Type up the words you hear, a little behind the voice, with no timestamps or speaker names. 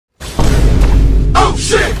Oh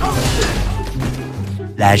shit!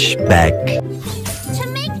 Flashback. To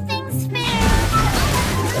make things fair.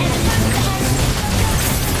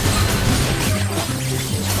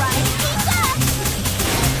 Try Kiba.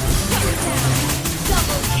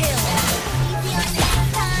 Double kill. Easy on next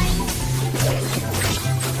time.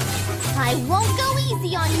 I won't go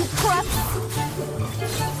easy on you, Krupp.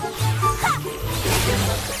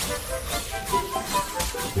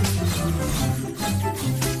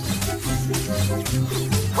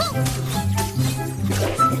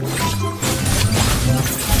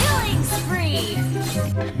 Killing spree!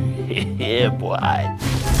 Yeah, boy.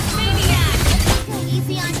 Maniac!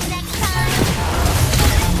 Easy on you next time.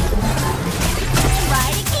 Try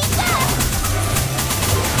to keep up.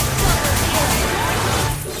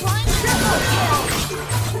 Triple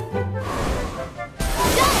kill.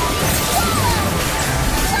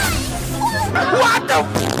 What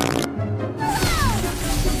the?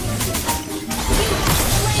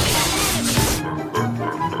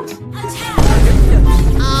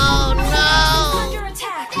 Oh no! Under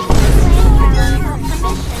attack!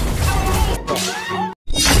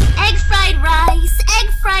 Egg fried rice! Egg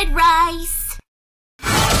fried rice!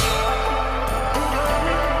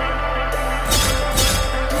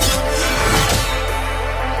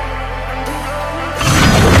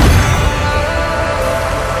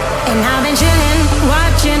 And I've been chillin',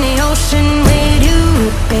 watching the ocean with you.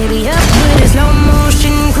 Baby up with a slow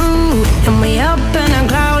motion crew. And we up in our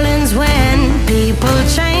growlings when people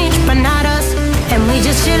change, but not us. And we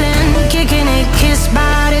just chillin', kicking it, kissed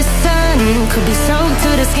by the sun. Could be soaked to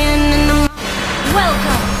the skin in the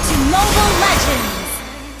Welcome to Mobile Legends!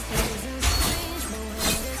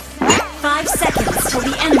 5 seconds till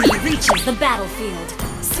the enemy reaches the battlefield.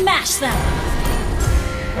 Smash them!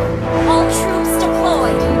 All troops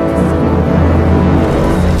deployed!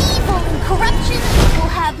 Evil and corruption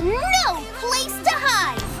will have no place to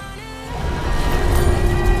hide!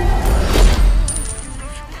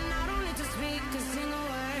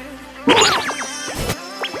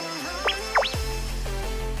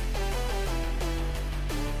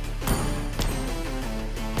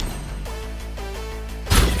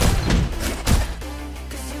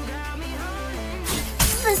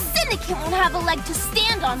 The Syndicate won't have a leg to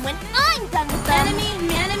stand on when I'm done with them!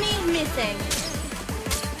 Enemy missing.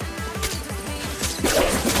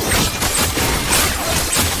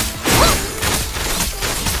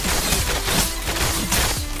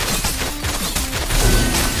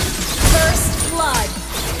 First blood.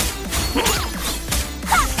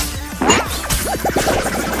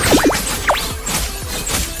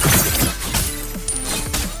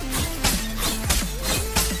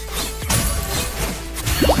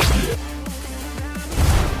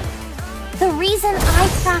 The reason I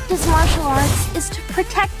practice martial arts is to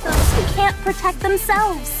protect those who can't protect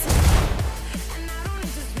themselves.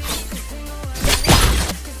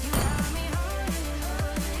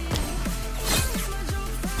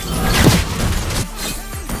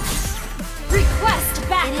 Request It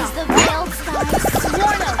backup. is the veiled skies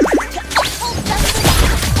sworn oath to uphold justice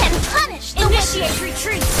and punish the Initiate wicked.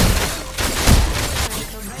 retreat.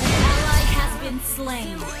 Ally has been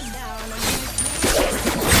slain.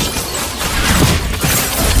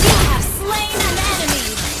 You have slain an enemy.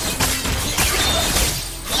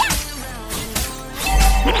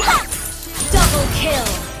 Double kill.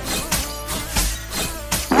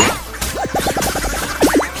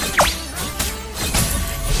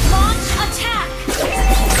 Launch attack.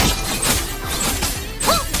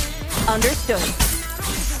 understood.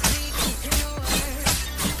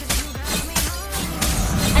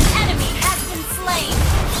 An enemy has been slain.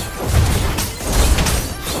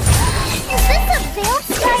 Is this a veiled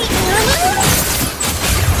sky heirloom?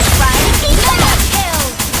 Try to keep Double up! kill.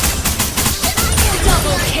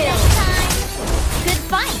 Double kill. Next time. Good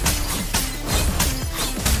fight.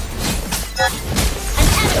 An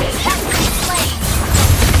enemy has been slain.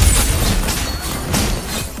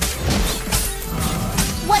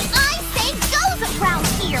 What I say goes around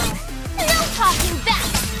here. No talking back.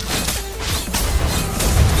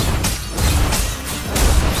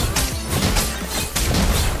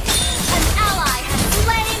 An ally has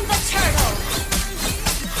slain the turtle.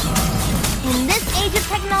 In this age of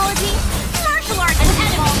technology, martial arts An is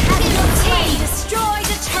enemy involved has in been play. destroyed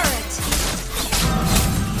a turret.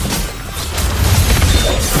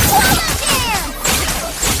 Swallow dance!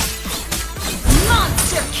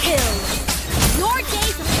 Monster kill. Your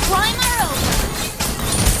days of crime are over.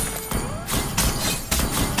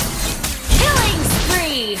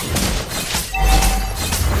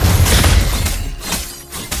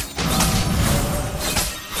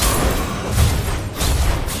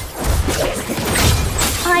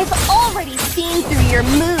 already seen through your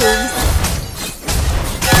moves.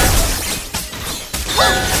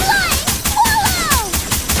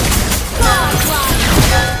 Flying swallow!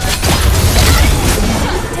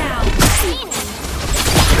 Shut down.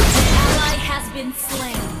 An ally has been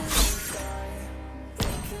slain.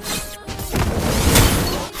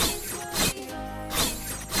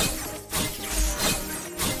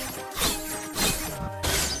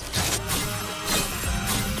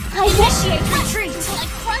 Initiate retreat! Until I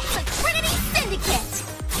crush the Trinity Syndicate!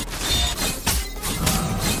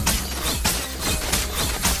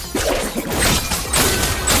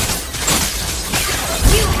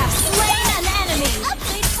 You have slain an enemy!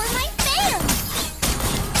 Upgrade for my fans!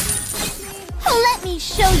 Let me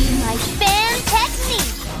show you my fan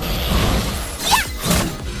technique! Yeah!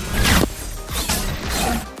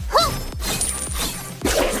 Huh!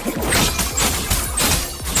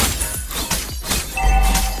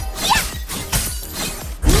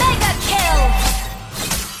 Mega kill!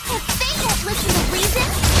 If they won't listen to reason,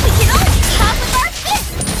 we can always talk with our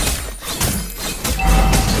fists!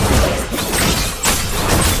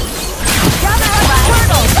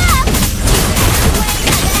 Turtle! Up!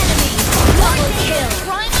 Double kill!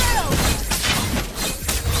 Prime arrow!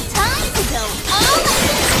 Time to go all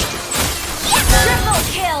in! Triple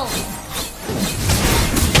kill!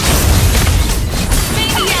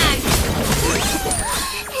 Maniac!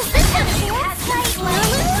 Is this a fan site,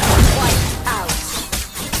 Lulu? Wiped out.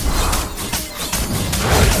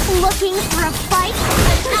 Looking for a fight?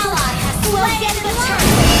 An ally has We'll slain get the in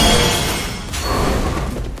turret.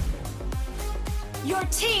 Your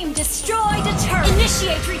team destroyed a turret.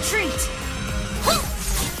 Initiate retreat.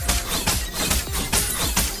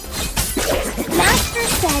 Master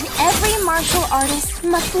said every martial artist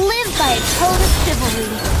must live by a code of chivalry.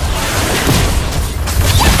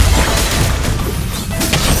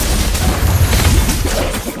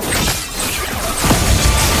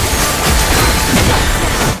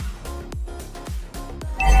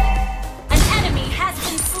 An enemy has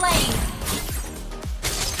been slain.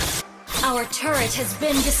 Our turret has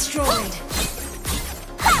been destroyed.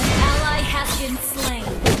 An ally has been slain.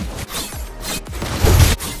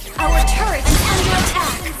 Our turret is under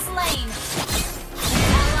attack. Slain. An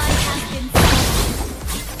ally has been slain.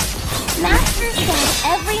 Master said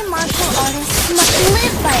every martial artist must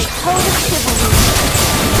live by a code of chivalry.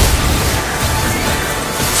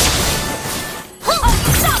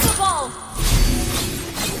 Unstoppable!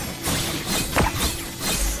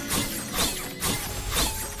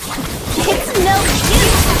 It's no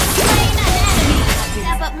use! Slain an enemy.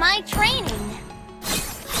 Step up my training.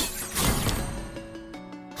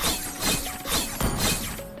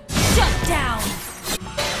 Shut down.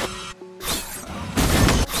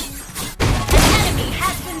 An enemy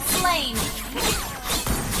has been slain.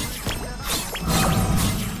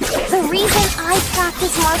 The reason I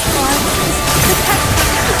practice martial arts is to protect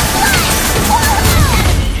An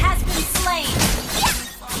enemy has been slain.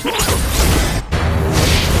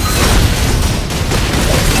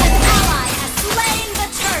 An ally has slain the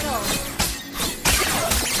turtle.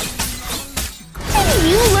 Maybe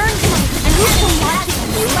you learned something new from watching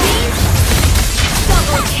movies?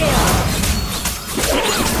 Double kill.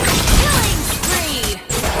 Killing spree.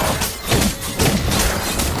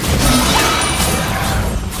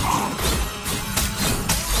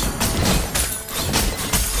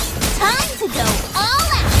 Time to go all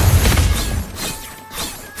out!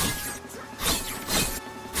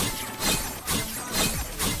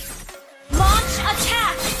 Launch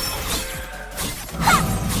attack.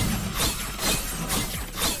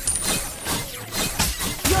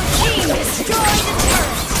 Your team destroyed the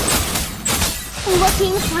turret.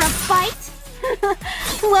 Looking for a fight?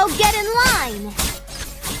 Well, get in line!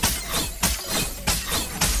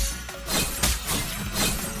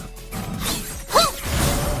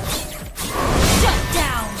 Shut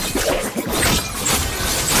down.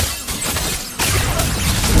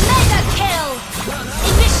 Mega kill.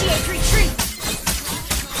 Initiate retreat.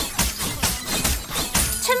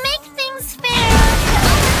 To make things fair,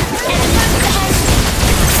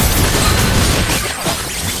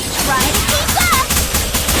 try to keep up!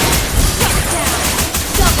 Shut down.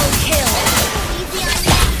 Double kill. Easy on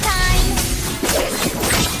you next time!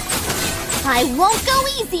 I won't go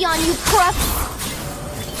easy on you, Crust!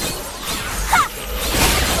 Ha!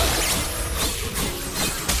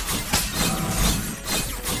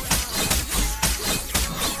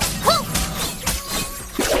 Huh!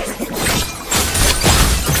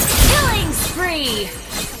 Killing spree.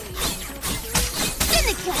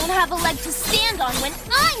 Syndicate won't have a leg to stand on when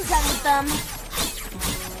I'm done with them!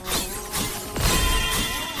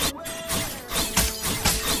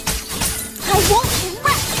 I won't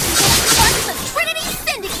rest until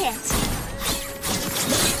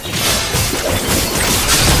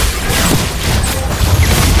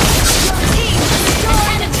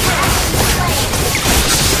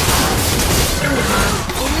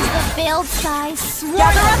veiled skies sworn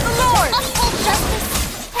Gather up the Lord! uphold justice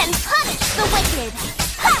and punish the wicked.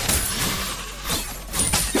 Ha!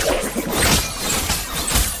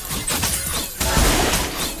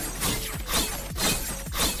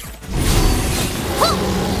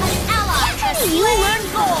 An ally has slain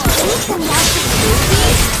more. You can watch the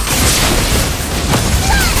movies.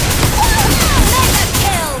 Mega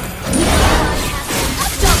kill!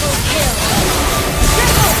 Double kill!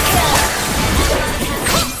 Triple kill!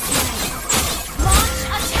 Launch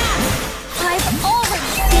attack! I've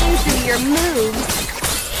already seen through your moves.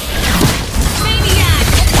 Maniac!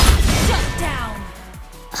 Shut down!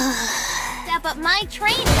 Step up my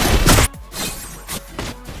training!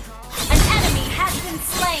 An enemy has been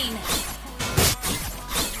slain!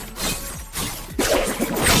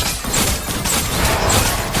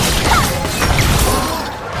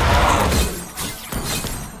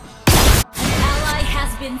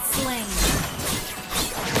 Been slain.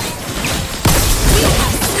 You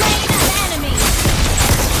have slain an enemy.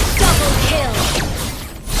 Double kill.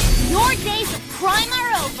 Your days of crime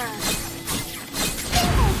are over. You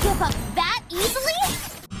won't give up that easily?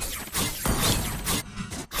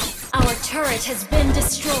 Our turret has been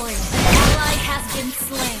destroyed. An ally has been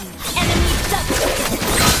slain. Enemy double kill.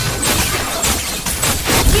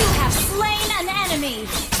 You have slain an enemy.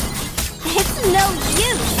 It's no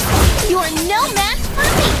use. You're no match for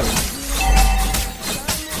me.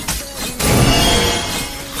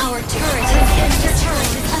 Our turret is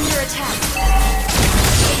under attack.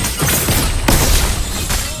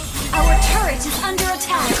 Our turret is under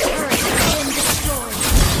attack. Our turret has been destroyed.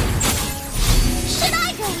 Should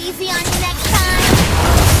I go easy on you next time?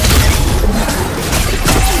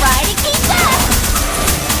 Try to keep up.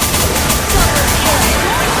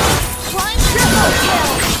 Double kill. Triple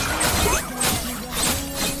kill.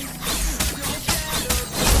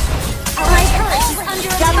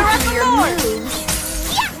 Gather up the Lord!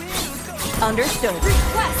 Yeah. Understood.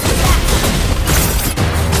 Request that.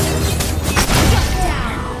 Shut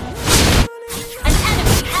down. An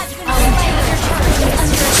enemy has been slain.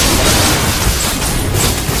 Under attack.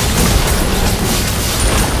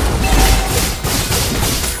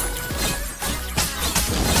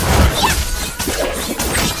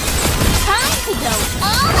 Time to go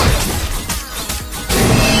all out.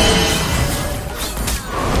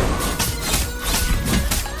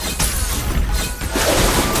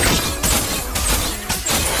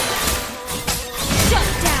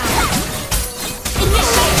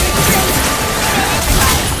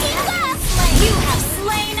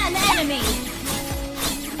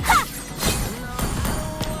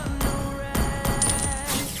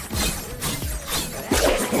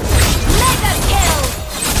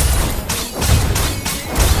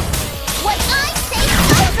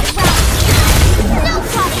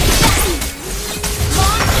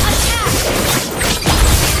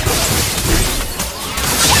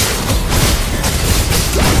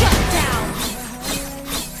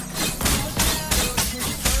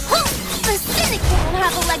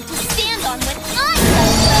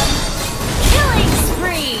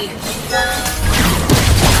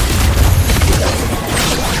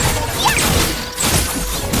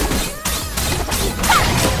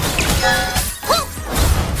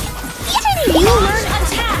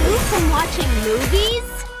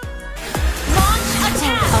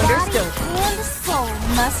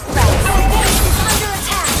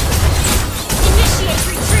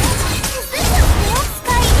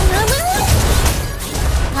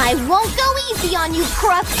 I won't go easy on you,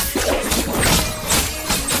 crooks!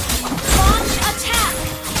 Launch attack!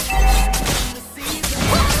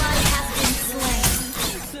 Ally has been slain.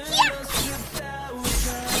 Yeah! Swallow!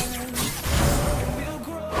 Swallow!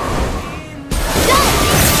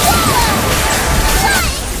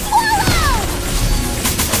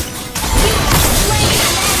 You have slain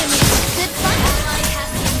an enemy! Good fun! Ally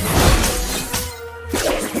has been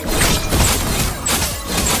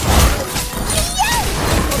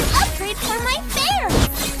for my bears!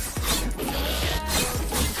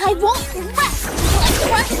 I won't rest until I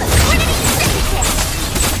crush the Trinity Syndicate!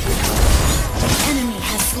 The enemy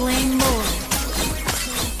has slain more.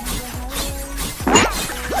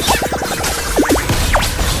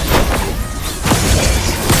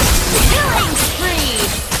 Killing spree!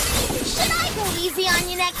 Should I go easy on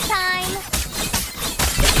you next time?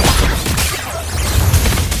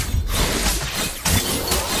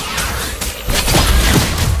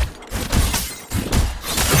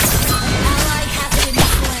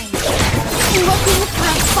 Looking for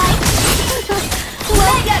a fight?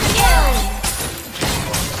 Mega kill!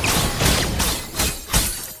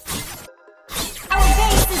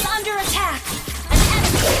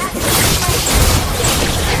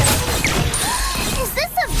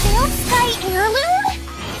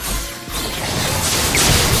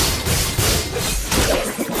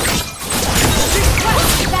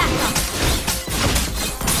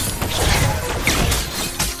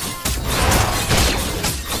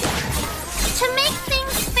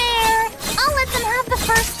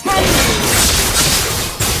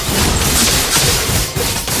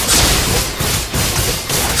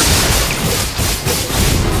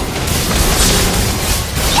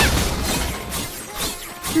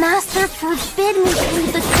 Master forbid me to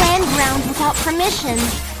leave the clan grounds without permission.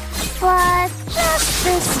 But just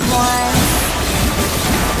this one.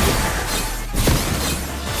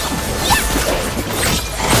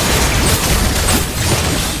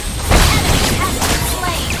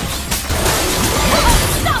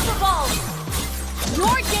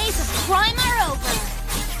 Your days of crime are over!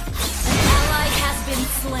 An ally has been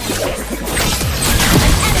slain.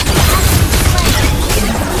 An enemy has been slain.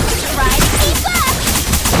 Try to keep up!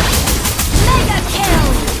 Mega kill!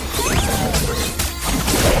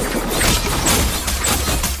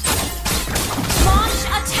 Launch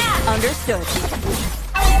attack! Understood.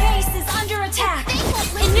 Our base is under attack!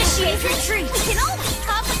 Initiate retreat! We can always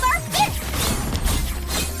top with our fists!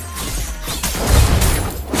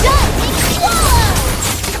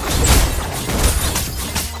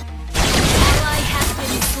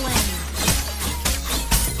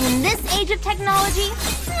 In this age of technology,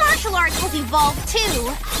 martial arts has evolved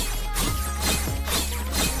too.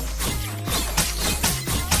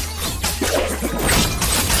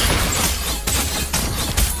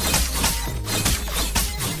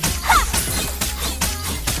 Ha!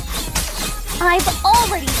 I've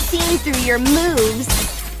already seen through your moves.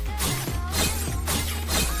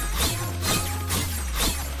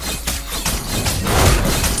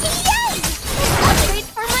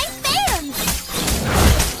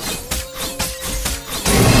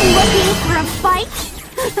 Looking for a fight?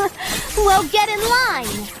 Well, get in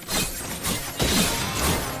line!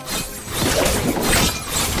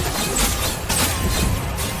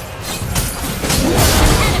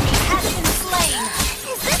 Enemy has been slain!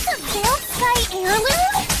 Is this a Veiled Sky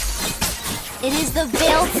heirloom? It is the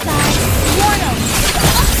Veiled Sky Warno!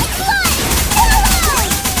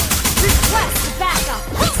 Request backup!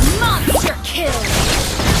 Monster kill!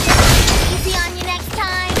 Easy on you next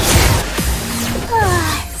time!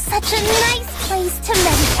 Such a nice place to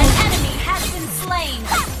meditate. An enemy has been slain!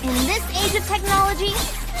 In this age of technology,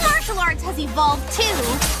 martial arts has evolved too.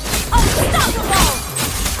 Unstoppable!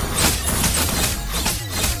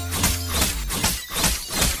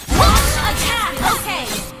 Launch attack! Okay!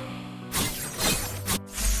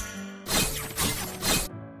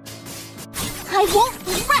 I won't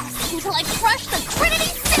rest until I crush the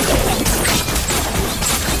Trinity Syndicate!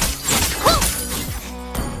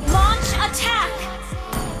 Launch attack!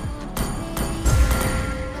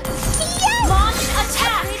 Launch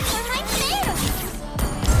attack!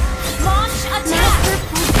 Launch attack!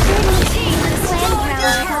 Team is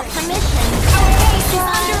Without permission. Our base is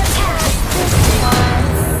under attack!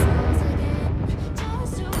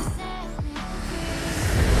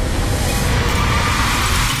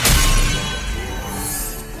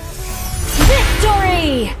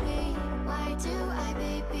 Victory! Why do I,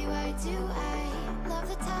 baby, why do I love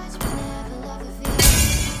the touch but never love the feel?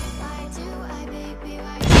 Why do I, baby,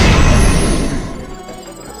 why do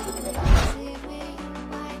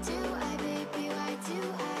I, baby, why do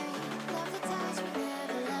I love the touch but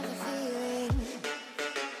never love the feeling?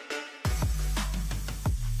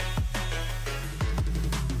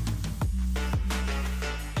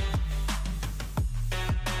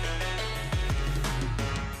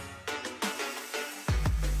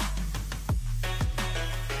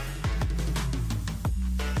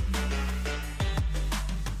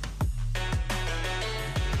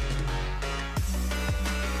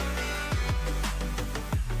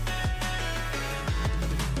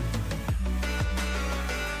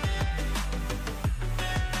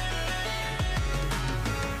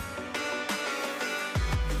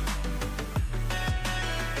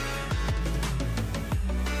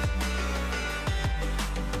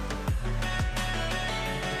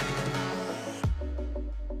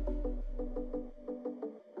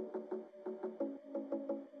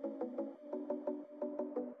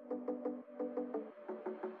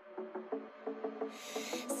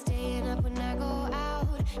 Staying up when I go out,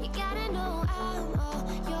 you gotta know I'm all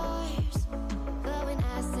yours. But when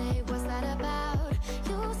I say what's that about,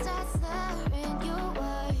 you start slurring your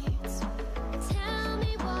words. Tell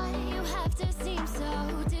me why you have to seem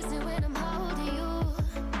so distant when I'm holding you.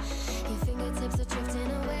 Your fingertips are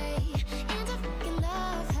drifting away, and I fucking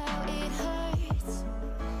love how it hurts.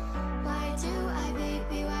 Why do I,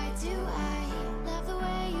 baby, why do I love the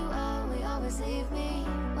way you always leave me?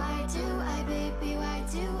 Why do I, baby, why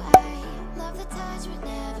do I love the touch but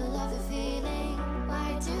never love the feeling?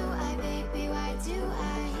 Why do I, baby, why do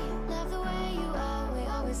I love the way you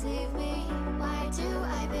always leave me? Why do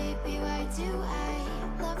I, baby, why do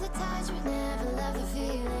I love the touch but never love the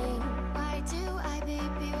feeling? Why do I